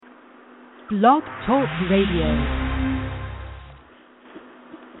Blog Talk Radio.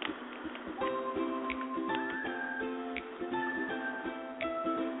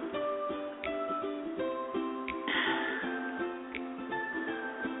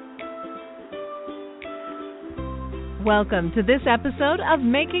 Welcome to this episode of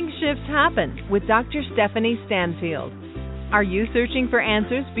Making Shifts Happen with Dr. Stephanie Stanfield. Are you searching for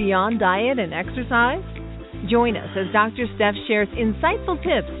answers beyond diet and exercise? Join us as Dr. Steph shares insightful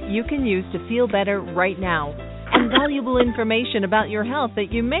tips you can use to feel better right now and valuable information about your health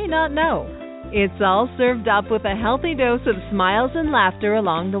that you may not know. It's all served up with a healthy dose of smiles and laughter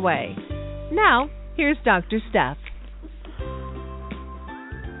along the way. Now, here's Dr. Steph.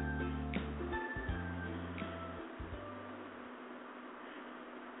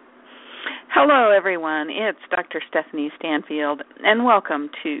 Hello, everyone. It's Dr. Stephanie Stanfield, and welcome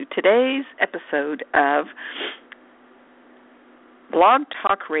to today's episode of Blog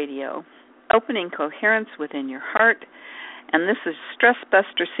Talk Radio, Opening Coherence Within Your Heart, and this is Stress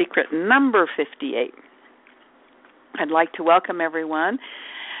Buster Secret number 58. I'd like to welcome everyone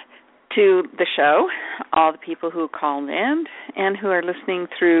to the show, all the people who called in and who are listening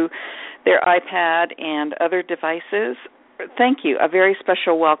through their iPad and other devices. Thank you. A very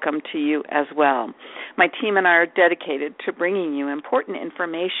special welcome to you as well. My team and I are dedicated to bringing you important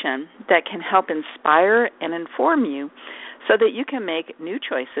information that can help inspire and inform you so that you can make new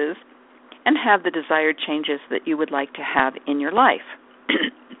choices and have the desired changes that you would like to have in your life.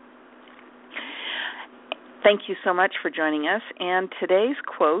 Thank you so much for joining us. And today's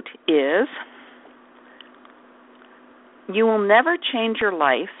quote is, "You will never change your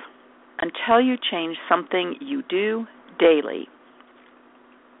life until you change something you do daily."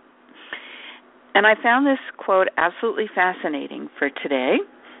 And I found this quote absolutely fascinating for today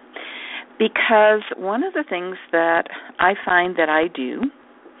because one of the things that I find that I do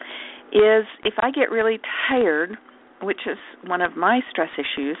is if I get really tired, which is one of my stress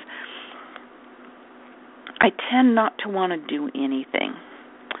issues, I tend not to want to do anything.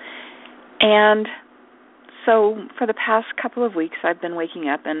 And so for the past couple of weeks, I've been waking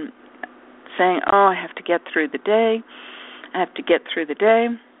up and saying, I have to get through the day. I have to get through the day.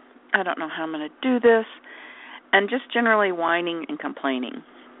 I don't know how I'm going to do this. And just generally whining and complaining.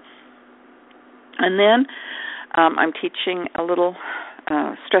 And then I'm teaching a little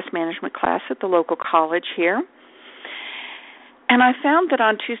stress management class at the local college here. And I found that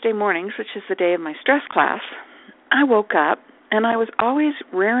on Tuesday mornings, which is the day of my stress class, I woke up and I was always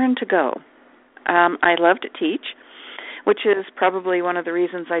raring to go. I love to teach, which is probably one of the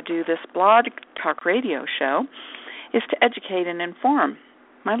reasons I do this blog talk radio show, is to educate and inform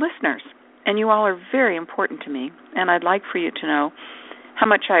my listeners. And you all are very important to me, and I'd like for you to know how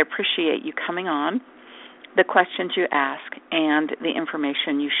much I appreciate you coming on, the questions you ask, and the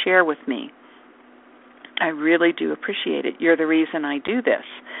information you share with me. I really do appreciate it. You're the reason I do this.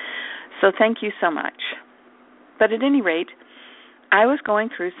 So thank you so much. But at any rate, I was going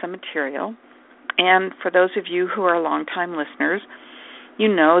through some material, and for those of you who are longtime listeners, you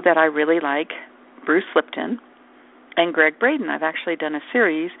know that I really like Bruce Lipton and Greg Braden. I've actually done a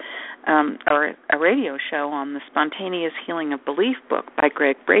series or a radio show on the Spontaneous Healing of Belief book by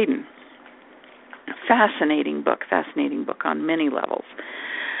Greg Braden. Fascinating book on many levels.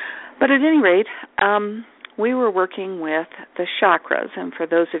 But at any rate, we were working with the chakras, and for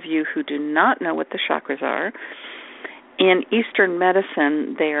those of you who do not know what the chakras are, in Eastern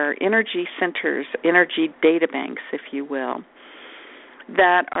medicine, they are energy centers, energy data banks, if you will,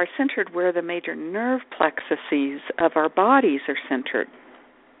 that are centered where the major nerve plexuses of our bodies are centered.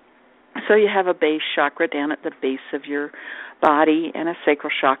 So you have a base chakra down at the base of your body, and a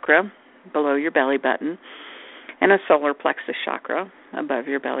sacral chakra below your belly button, and a solar plexus chakra above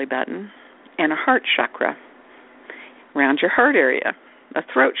your belly button, and a heart chakra around your heart area, a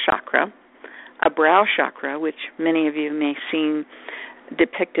throat chakra, a brow chakra, which many of you may see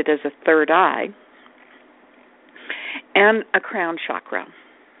depicted as a third eye, and a crown chakra.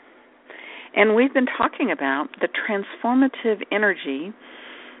 And we've been talking about the transformative energy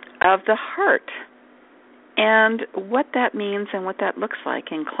of the heart and what that means and what that looks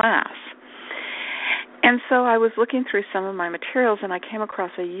like in class. And so I was looking through some of my materials and I came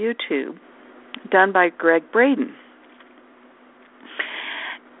across a YouTube done by Greg Braden.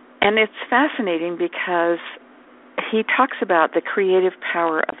 And it's fascinating because he talks about the creative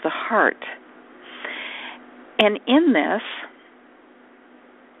power of the heart. And in this,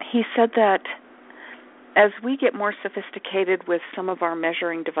 he said that as we get more sophisticated with some of our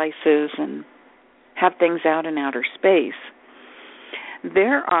measuring devices and have things out in outer space,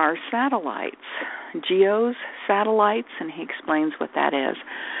 there are satellites, GEOs, satellites, and he explains what that is,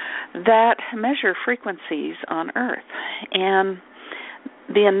 that measure frequencies on Earth and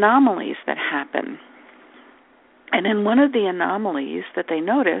the anomalies that happen. And in one of the anomalies that they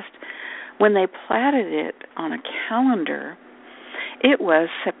noticed, when they platted it on a calendar, it was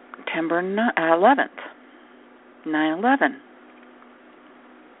September 11th, 9/11.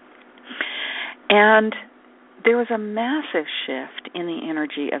 And there was a massive shift in the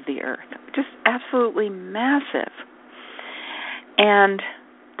energy of the Earth, just absolutely massive. And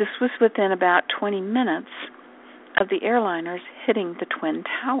this was within about 20 minutes of the airliners hitting the Twin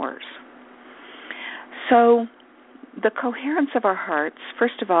Towers. So the coherence of our hearts,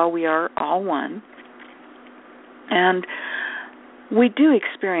 first of all, we are all one. And we do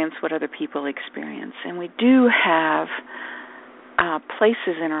experience what other people experience. And we do have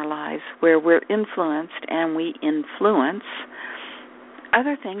places in our lives where we're influenced and we influence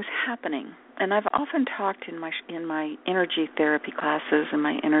other things happening. And I've often talked in my energy therapy classes and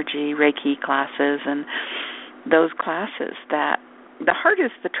my energy Reiki classes and those classes that the heart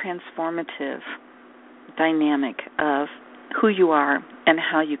is the transformative dynamic of who you are and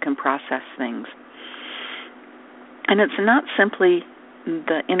how you can process things. And it's not simply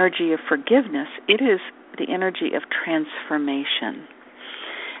the energy of forgiveness, it is the energy of transformation.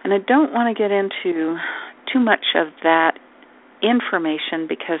 And I don't want to get into too much of that information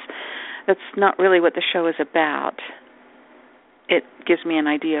because that's not really what the show is about. It gives me an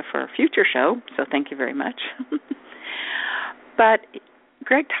idea for a future show, so thank you very much. But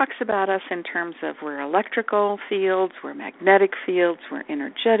Greg talks about us in terms of we're electrical fields, we're magnetic fields, we're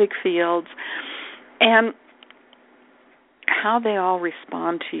energetic fields, and how they all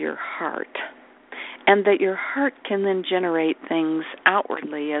respond to your heart. And that your heart can then generate things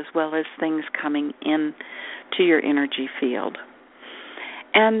outwardly as well as things coming in to your energy field.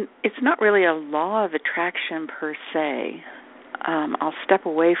 And it's not really a law of attraction per se. I'll step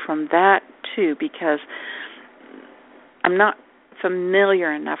away from that too because I'm not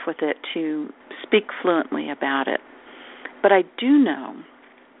familiar enough with it to speak fluently about it. But I do know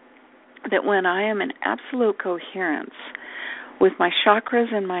that when I am in absolute coherence with my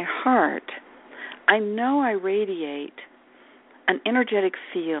chakras and my heart, I know I radiate an energetic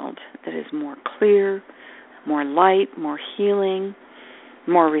field that is more clear, more light, more healing,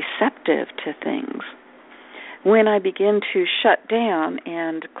 more receptive to things. When I begin to shut down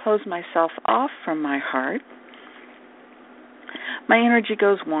and close myself off from my heart, my energy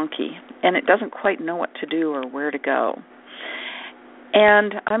goes wonky and it doesn't quite know what to do or where to go.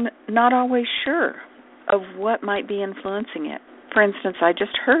 And I'm not always sure of what might be influencing it. For instance, I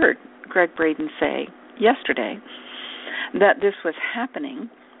just heard Greg Braden say yesterday that this was happening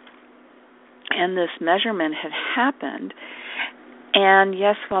and this measurement had happened. And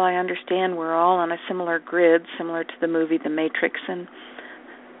yes, while I understand we're all on a similar grid, similar to the movie The Matrix, and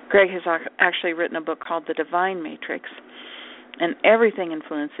Greg has actually written a book called The Divine Matrix, and everything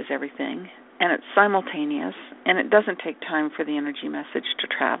influences everything, and it's simultaneous, and it doesn't take time for the energy message to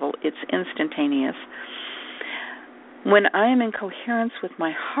travel. It's instantaneous. When I am in coherence with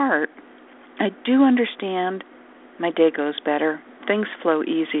my heart, I do understand my day goes better, things flow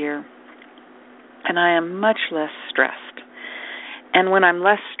easier, and I am much less stressed. And when I'm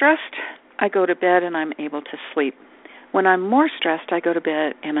less stressed, I go to bed and I'm able to sleep. When I'm more stressed, I go to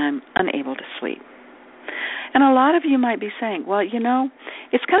bed and I'm unable to sleep. And a lot of you might be saying, well, you know,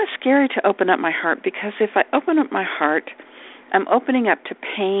 it's kind of scary to open up my heart because if I open up my heart, I'm opening up to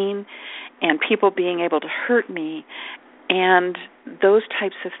pain and people being able to hurt me and those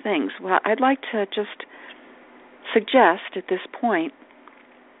types of things. Well, I'd like to just suggest at this point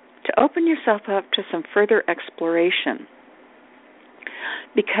to open yourself up to some further exploration.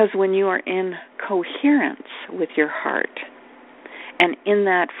 Because when you are in coherence with your heart and in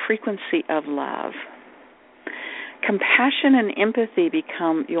that frequency of love, compassion and empathy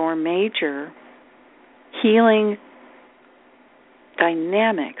become your major healing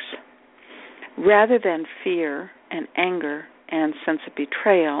dynamics rather than fear and anger and sense of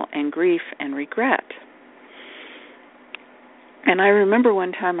betrayal and grief and regret. And I remember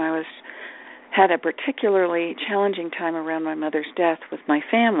one time I had a particularly challenging time around my mother's death with my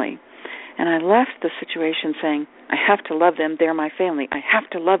family. And I left the situation saying, I have to love them, they're my family. I have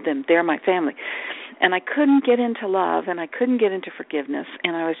to love them, they're my family. And I couldn't get into love and I couldn't get into forgiveness.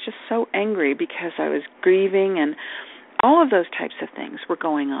 And I was just so angry because I was grieving and all of those types of things were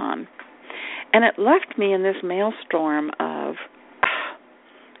going on. And it left me in this maelstrom of,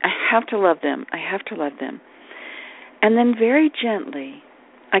 I have to love them, I have to love them. And then very gently,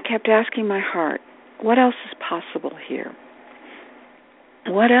 I kept asking my heart, what else is possible here?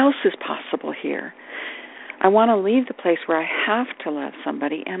 What else is possible here? I want to leave the place where I have to love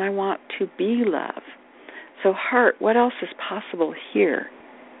somebody, and I want to be love. So heart, what else is possible here?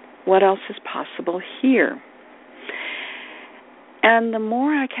 What else is possible here? And the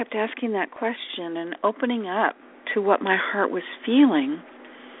more I kept asking that question and opening up to what my heart was feeling,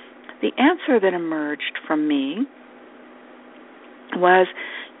 the answer that emerged from me was,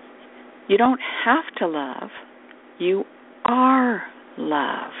 you don't have to love, you are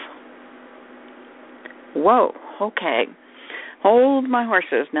love. Whoa, okay. Hold my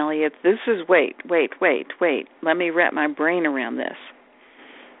horses, Nellie. Wait. Let me wrap my brain around this.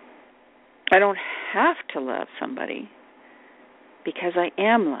 I don't have to love somebody because I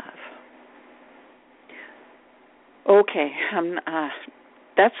am love. Okay,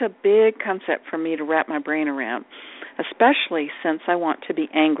 that's a big concept for me to wrap my brain around, especially since I want to be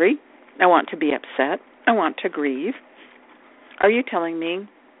angry, I want to be upset, I want to grieve. Are you telling me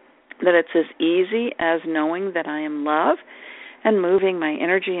that it's as easy as knowing that I am love and moving my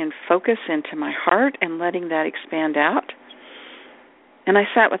energy and focus into my heart and letting that expand out? And I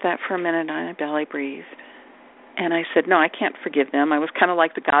sat with that for a minute and I belly breathed. And I said, no, I can't forgive them. I was kind of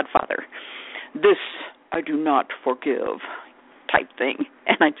like the Godfather. This I do not forgive type thing.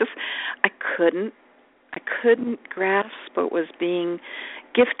 And I couldn't grasp what was being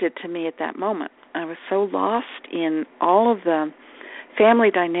gifted to me at that moment. I was so lost in all of the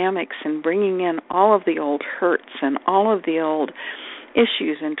family dynamics and bringing in all of the old hurts and all of the old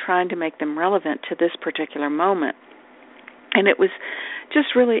issues and trying to make them relevant to this particular moment. And it was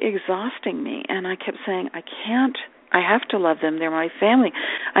just really exhausting me. And I kept saying, I have to love them. They're my family.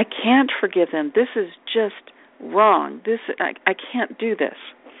 I can't forgive them. This is just wrong. I can't do this.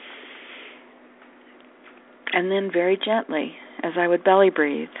 And then very gently, as I would belly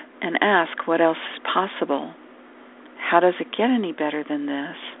breathe and ask what else is possible, how does it get any better than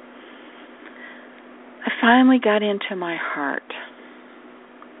this? I finally got into my heart.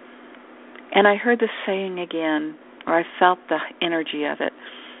 And I heard the saying again, or I felt the energy of it.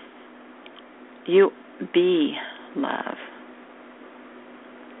 You be love.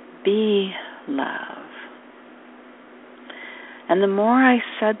 Be love. And the more I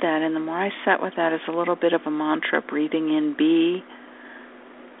said that and the more I sat with that as a little bit of a mantra, breathing in be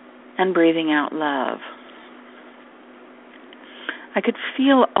and breathing out love, I could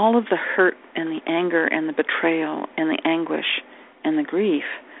feel all of the hurt and the anger and the betrayal and the anguish and the grief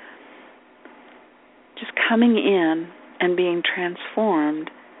just coming in and being transformed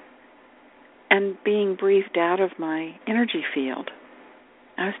and being breathed out of my energy field.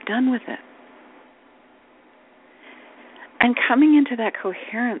 I was done with it. And coming into that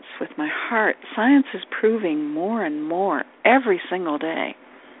coherence with my heart, science is proving more and more every single day,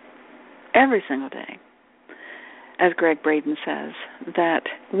 as Greg Braden says, that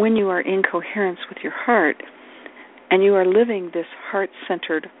when you are in coherence with your heart and you are living this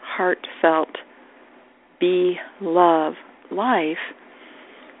heart-centered, heartfelt, be love life,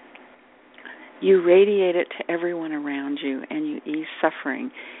 you radiate it to everyone around you and you ease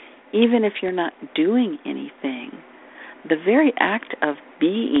suffering. Even if you're not doing anything, the very act of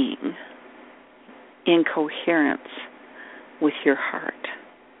being in coherence with your heart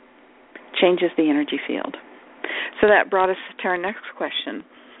changes the energy field. So that brought us to our next question.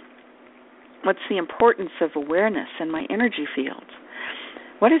 What's the importance of awareness in my energy fields?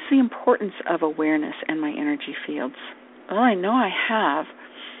 What is the importance of awareness in my energy fields? Well, I know I have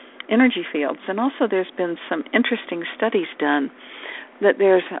energy fields, and also there's been some interesting studies done that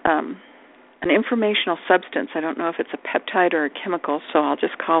there's an informational substance. I don't know if it's a peptide or a chemical, so I'll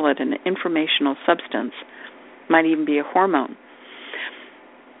just call it an informational substance. Might even be a hormone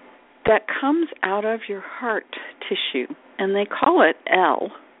that comes out of your heart tissue, and they call it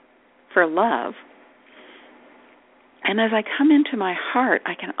L for love. And as I come into my heart,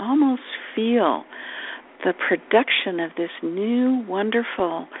 I can almost feel the production of this new,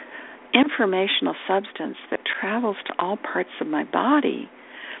 wonderful informational substance that travels to all parts of my body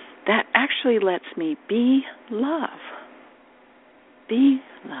that actually lets me be love. Be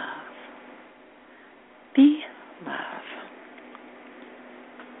love. Be love.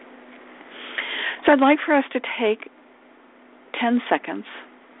 So I'd like for us to take 10 seconds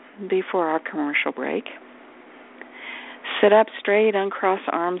before our commercial break. Sit up straight, uncross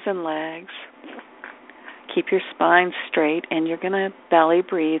arms and legs. Keep your spine straight, and you're going to belly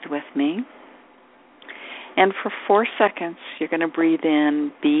breathe with me. And for 4 seconds, you're going to breathe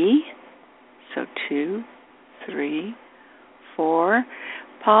in be. So 2, 3, 4.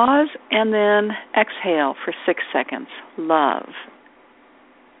 Pause, and then exhale for 6 seconds. Love.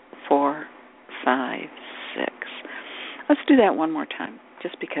 4, 5, 6. Let's do that one more time,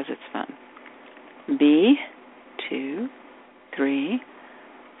 just because it's fun. Be. 2, 3,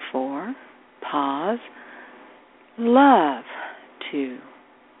 4. Pause. Love. 2,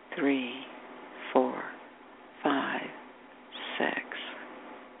 3, 4, 5, 6.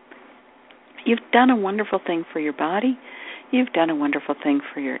 You've done a wonderful thing for your body. You've done a wonderful thing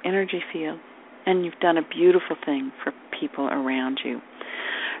for your energy field. And you've done a beautiful thing for people around you.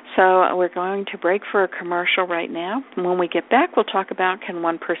 So we're going to break for a commercial right now. When we get back, we'll talk about, can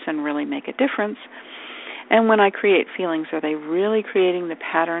one person really make a difference? And when I create feelings, are they really creating the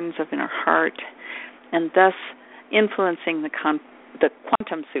patterns of our heart and thus influencing the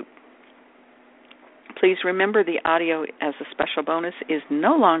quantum soup? Please remember the audio as a special bonus is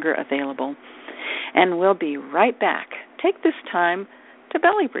no longer available. And we'll be right back. Take this time to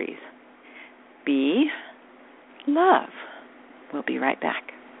belly breathe. Be love. We'll be right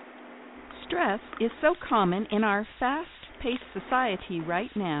back. Stress is so common in our fast-paced society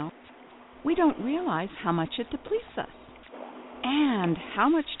right now, we don't realize how much it depletes us and how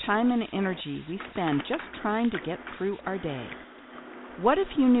much time and energy we spend just trying to get through our day. What if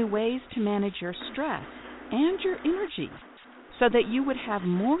you knew ways to manage your stress and your energy so that you would have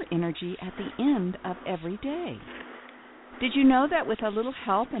more energy at the end of every day? Did you know that with a little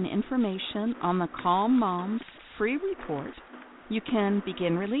help and information on the Calm Moms free report, you can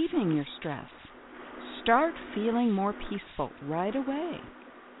begin relieving your stress? Start feeling more peaceful right away.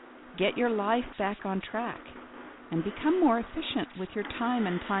 Get your life back on track and become more efficient with your time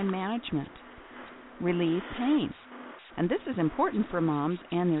and time management. Relieve pain. And this is important for moms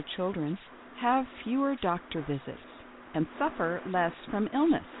and their children. Have fewer doctor visits and suffer less from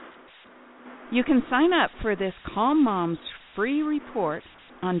illness. You can sign up for this Calm Moms free report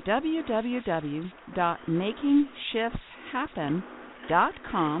on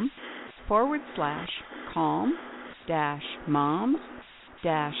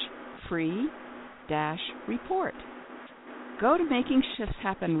Go to Making Shifts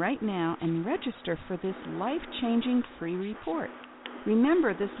Happen right now and register for this life-changing free report.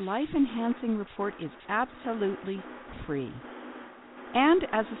 Remember, this life-enhancing report is absolutely free. And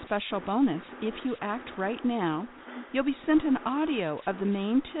as a special bonus, if you act right now, you'll be sent an audio of the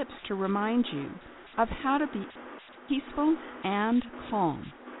main tips to remind you of how to be peaceful and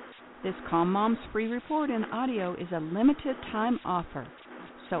calm. This Calm Moms free report in audio is a limited time offer,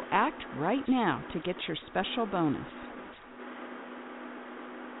 so act right now to get your special bonus.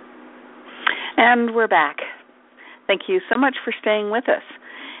 And we're back. Thank you so much for staying with us.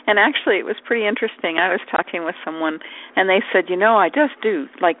 And actually, it was pretty interesting. I was talking with someone, and they said, I just do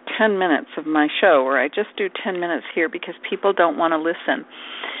like 10 minutes of my show, or I just do 10 minutes here because people don't want to listen.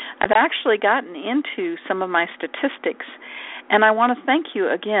 I've actually gotten into some of my statistics, and I want to thank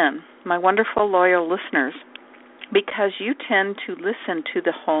you again, my wonderful, loyal listeners, because you tend to listen to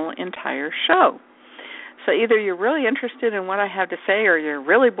the whole entire show. So either you're really interested in what I have to say, or you're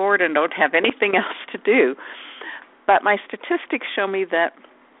really bored and don't have anything else to do. But my statistics show me that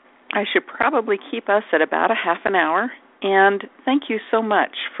I should probably keep us at about a half an hour, and thank you so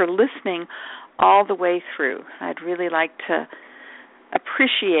much for listening all the way through. I'd really like to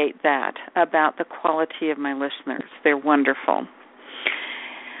appreciate that about the quality of my listeners. They're wonderful.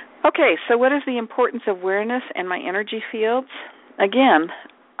 Okay, so what is the importance of awareness and my energy fields? Again,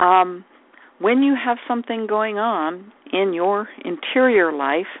 when you have something going on in your interior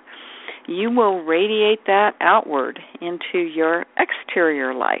life, you will radiate that outward into your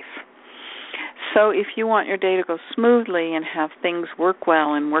exterior life. So if you want your day to go smoothly and have things work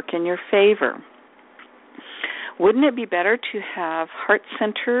well and work in your favor, wouldn't it be better to have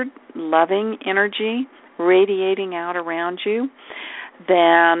heart-centered, loving energy radiating out around you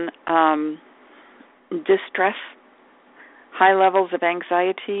than distress, high levels of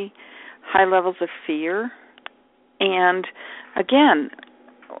anxiety, high levels of fear? And again,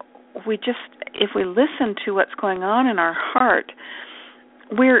 if we listen to what's going on in our heart,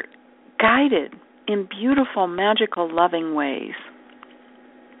 we're guided in beautiful, magical, loving ways.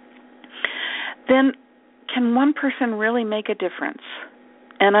 Then can one person really make a difference?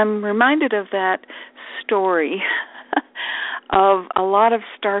 And I'm reminded of that story of a lot of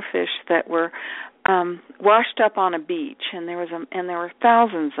starfish that were washed up on a beach, and there were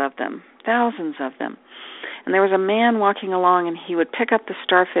thousands of them. And there was a man walking along, and he would pick up the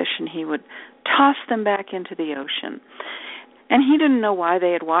starfish and he would toss them back into the ocean. And he didn't know why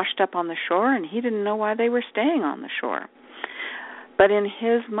they had washed up on the shore, and he didn't know why they were staying on the shore. But in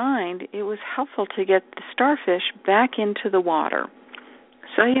his mind, it was helpful to get the starfish back into the water.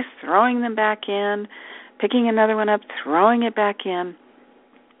 So he's throwing them back in, picking another one up, throwing it back in.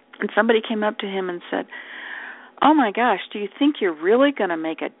 And somebody came up to him and said, "Oh my gosh, do you think you're really going to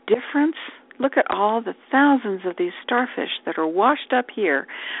make a difference look at all the thousands of these starfish that are washed up here.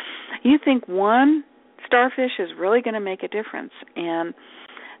 You think one starfish is really going to make a difference? And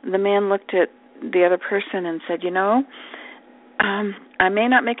the man looked at the other person and said, I may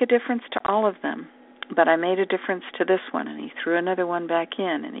not make a difference to all of them, but I made a difference to this one. And he threw another one back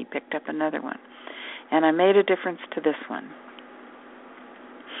in, and he picked up another one. And I made a difference to this one.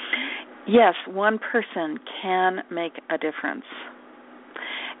 Yes, one person can make a difference.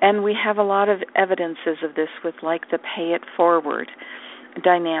 And we have a lot of evidences of this with like the pay it forward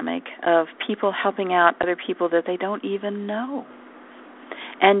dynamic of people helping out other people that they don't even know.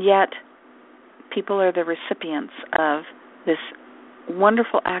 And yet people are the recipients of this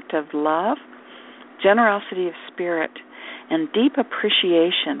wonderful act of love, generosity of spirit, and deep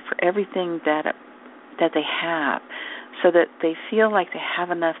appreciation for everything that they have, so that they feel like they have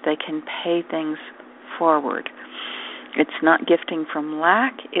enough they can pay things forward. It's not gifting from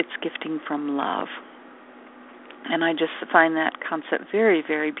lack, it's gifting from love. And I just find that concept very,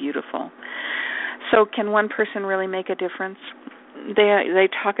 very beautiful. So can one person really make a difference? They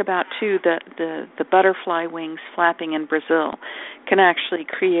talk about, too, the butterfly wings flapping in Brazil can actually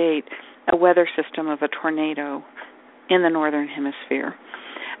create a weather system of a tornado in the northern hemisphere.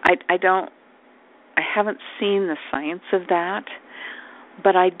 I haven't seen the science of that,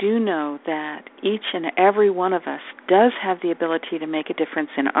 but I do know that each and every one of us does have the ability to make a difference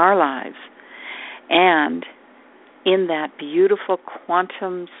in our lives, and in that beautiful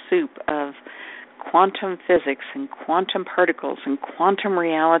quantum soup of quantum physics and quantum particles and quantum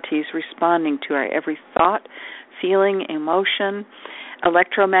realities responding to our every thought, feeling, emotion,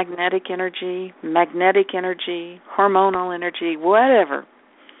 electromagnetic energy, magnetic energy, hormonal energy, whatever.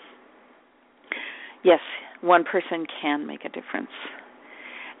 Yes, one person can make a difference.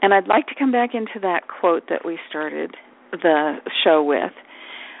 And I'd like to come back into that quote that we started the show with.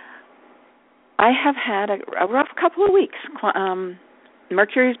 I have had a rough couple of weeks.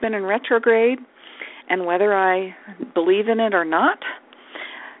 Mercury's been in retrograde, and whether I believe in it or not,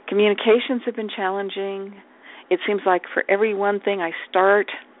 communications have been challenging. It seems like for every one thing I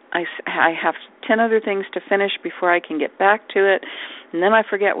start, I have 10 other things to finish before I can get back to it, and then I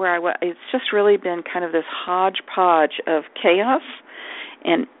forget where I was. It's just really been kind of this hodgepodge of chaos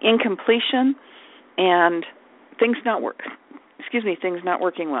and incompletion and things not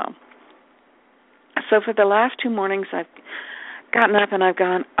working well. So for the last 2 mornings, I've gotten up and I've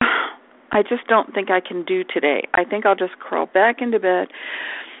gone, I just don't think I can do today. I think I'll just crawl back into bed.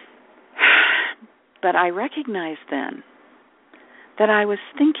 But I recognized then that I was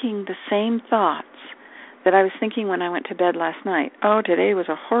thinking the same thoughts that I was thinking when I went to bed last night. Oh, today was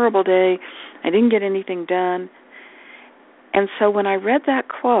a horrible day. I didn't get anything done. And so when I read that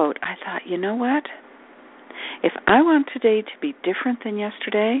quote, I thought, you know what? If I want today to be different than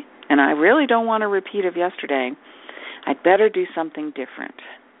yesterday, and I really don't want a repeat of yesterday, I'd better do something different.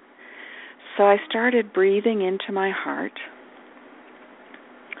 So I started breathing into my heart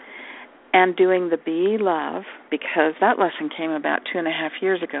and doing the Be Love, because that lesson came about 2.5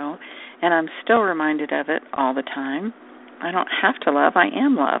 years ago, and I'm still reminded of it all the time. I don't have to love. I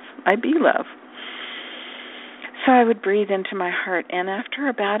am love. I be love. So I would breathe into my heart, and after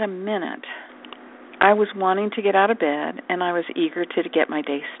about a minute, I was wanting to get out of bed, and I was eager to get my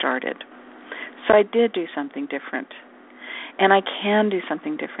day started. So I did do something different, and I can do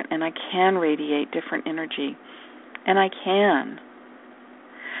something different, and I can radiate different energy, and I can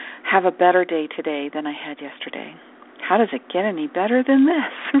have a better day today than I had yesterday. How does it get any better than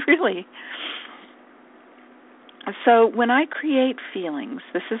this, really? So when I create feelings,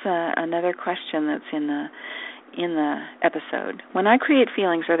 this is another question that's in the episode. When I create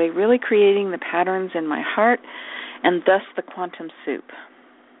feelings, are they really creating the patterns in my heart and thus the quantum soup?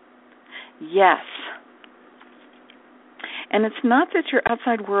 Yes. And it's not that your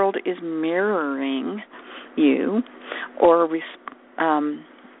outside world is mirroring you or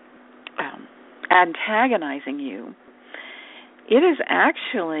antagonizing you. It is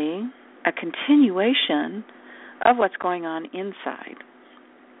actually a continuation of what's going on inside.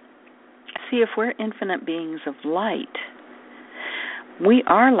 See, if we're infinite beings of light, we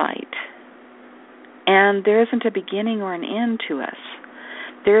are light. And there isn't a beginning or an end to us.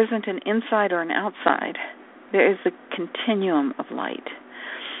 There isn't an inside or an outside. There is a continuum of light.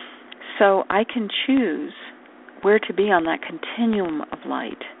 So I can choose where to be on that continuum of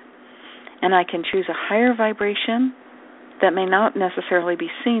light. And I can choose a higher vibration that may not necessarily be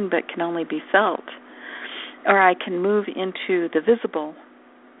seen but can only be felt. Or I can move into the visible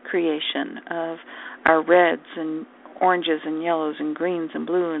creation of our reds and oranges and yellows and greens and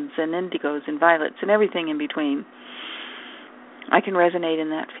blues and indigos and violets and everything in between. I can resonate in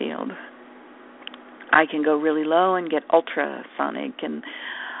that field. I can go really low and get ultrasonic and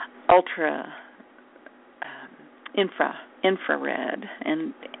ultra infrared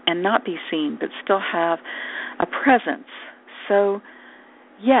and not be seen, but still have a presence. So,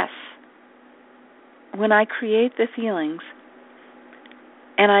 yes, when I create the feelings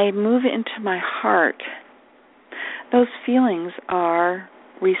and I move into my heart, those feelings are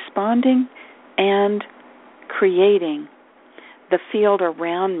responding and creating the field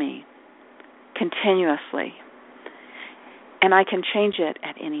around me continuously. And I can change it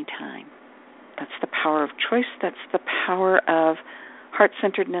at any time. That's the power of choice. That's the power of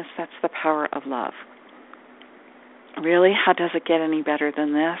heart-centeredness. That's the power of love. Really, how does it get any better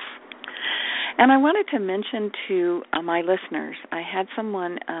than this? And I wanted to mention to my listeners, I had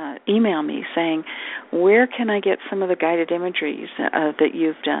someone email me saying, where can I get some of the guided imageries that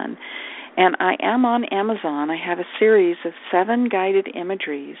you've done? And I am on Amazon. I have a series of 7 guided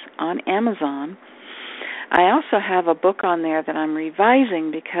imageries on Amazon. I also have a book on there that I'm revising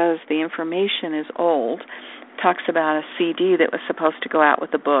because the information is old. It talks about a CD that was supposed to go out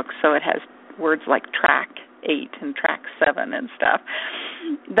with the book, so it has words like track 8 and track 7 and stuff.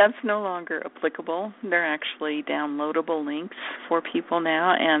 That's no longer applicable. They're actually downloadable links for people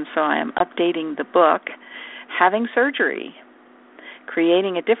now, and so I am updating the book, Having Surgery,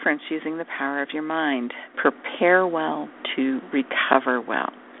 Creating a Difference Using the Power of Your Mind. Prepare well to recover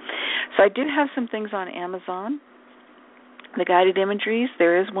well. So I do have some things on Amazon. The guided imageries,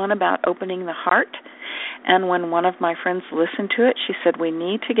 there is one about opening the heart. And when one of my friends listened to it, she said, we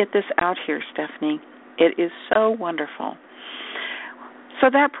need to get this out here, Stephanie. It is so wonderful. So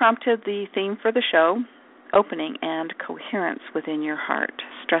that prompted the theme for the show, Opening and Coherence Within Your Heart,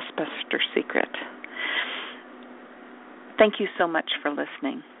 Stress Buster Secret. Thank you so much for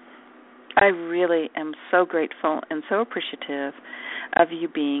listening. I really am so grateful and so appreciative of you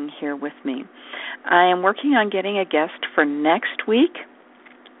being here with me. I am working on getting a guest for next week,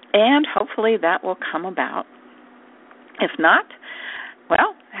 and hopefully that will come about. If not,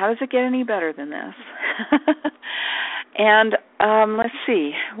 well, how does it get any better than this? And let's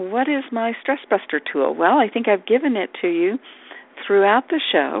see, what is my Stress Buster tool? Well, I think I've given it to you throughout the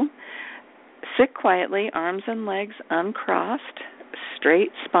show. Sit quietly, arms and legs uncrossed,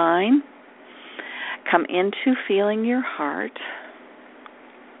 straight spine. Come into feeling your heart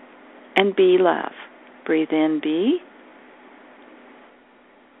and be love. Breathe in, be,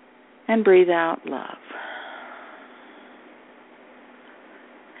 and breathe out, love.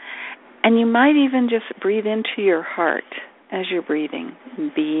 And you might even just breathe into your heart as you're breathing.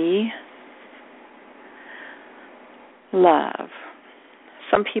 Be love.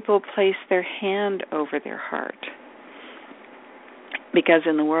 Some people place their hand over their heart because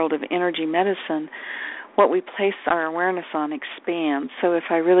in the world of energy medicine, what we place our awareness on expands. So if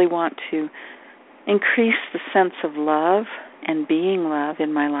I really want to increase the sense of love and being love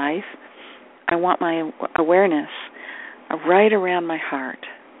in my life, I want my awareness right around my heart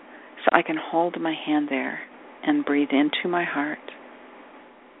so I can hold my hand there and breathe into my heart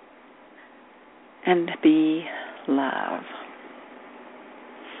and be love.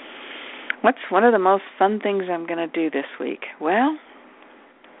 What's one of the most fun things I'm going to do this week? Well,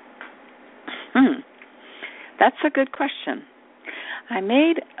 that's a good question. I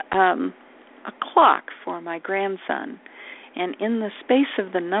made a clock for my grandson, and in the space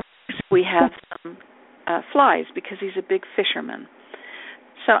of the numbers, we have some flies because he's a big fisherman.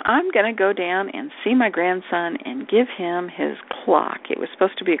 So I'm going to go down and see my grandson and give him his clock. It was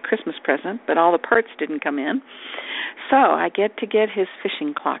supposed to be a Christmas present, but all the parts didn't come in. So I get to get his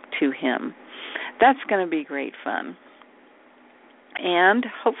fishing clock to him. That's going to be great fun. And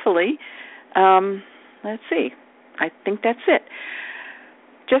hopefully, let's see, I think that's it.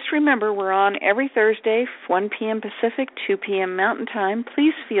 Just remember, we're on every Thursday, 1 p.m. Pacific, 2 p.m. Mountain Time.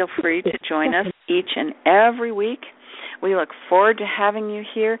 Please feel free to join us each and every week. We look forward to having you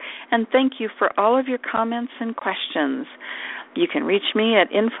here, and thank you for all of your comments and questions. You can reach me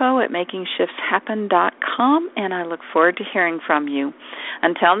at info@makingshiftshappen.com, and I look forward to hearing from you.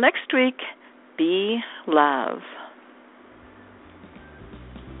 Until next week, be love.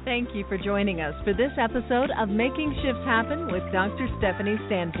 Thank you for joining us for this episode of Making Shifts Happen with Dr. Stephanie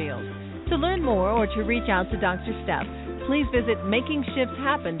Stanfield. To learn more or to reach out to Dr. Steph, please visit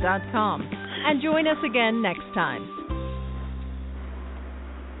makingshiftshappen.com and join us again next time.